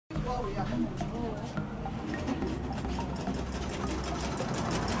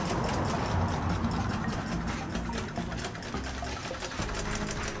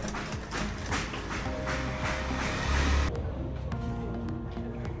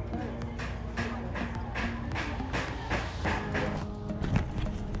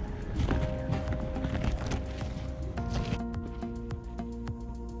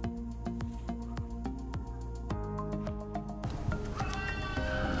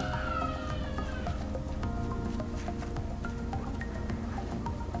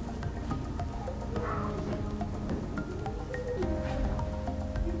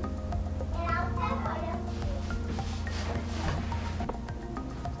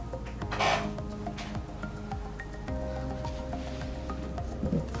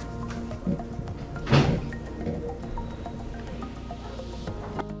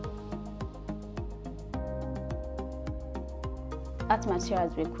Art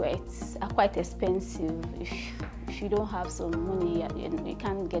materials are quite expensive. If you don't have some money, you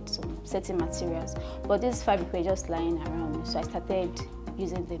can't get some certain materials. But this fabric were just lying around, so I started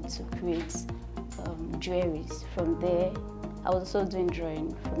using them to create jewelries. From there, I was also doing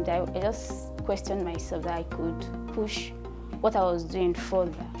drawing. From there, I just questioned myself that I could push what I was doing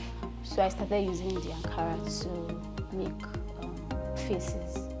further. So I started using the Ankara to make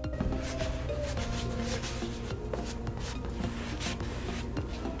faces.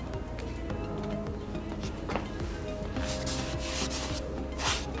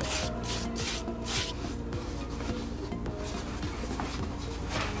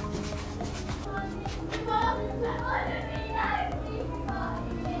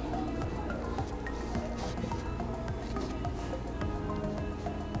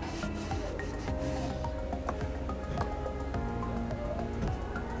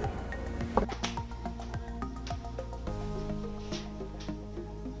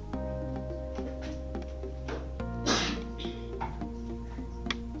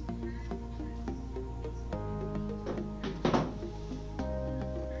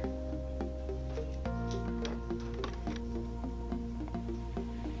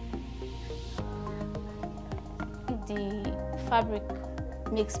 The fabric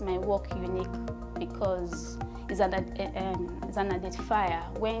makes my work unique because it's an identifier.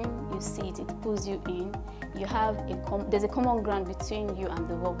 When you see it, it pulls you in. You have there's a common ground between you and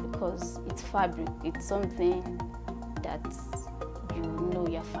the work because it's fabric. It's something that you know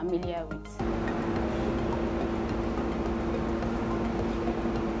you're familiar with.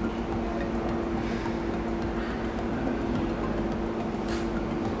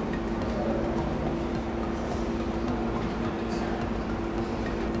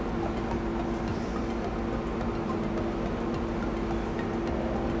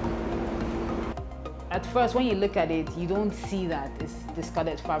 At first, when you look at it, you don't see that it's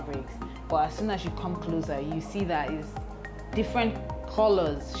discarded fabrics. But as soon as you come closer, you see that it's different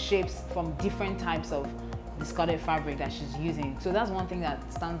colors, shapes from different types of discarded fabric that she's using. So that's one thing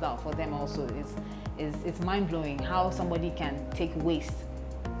that stands out for them also. It's mind-blowing how somebody can take waste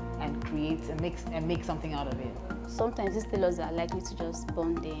and create and make something out of it. Sometimes these tailors are likely to just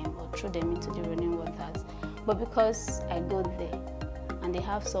burn them or throw them into the running waters. But because I go there, and they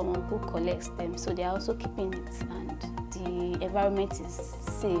have someone who collects them, so they're also keeping it, and the environment is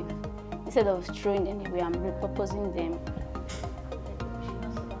safe. Instead of throwing them away, I'm repurposing them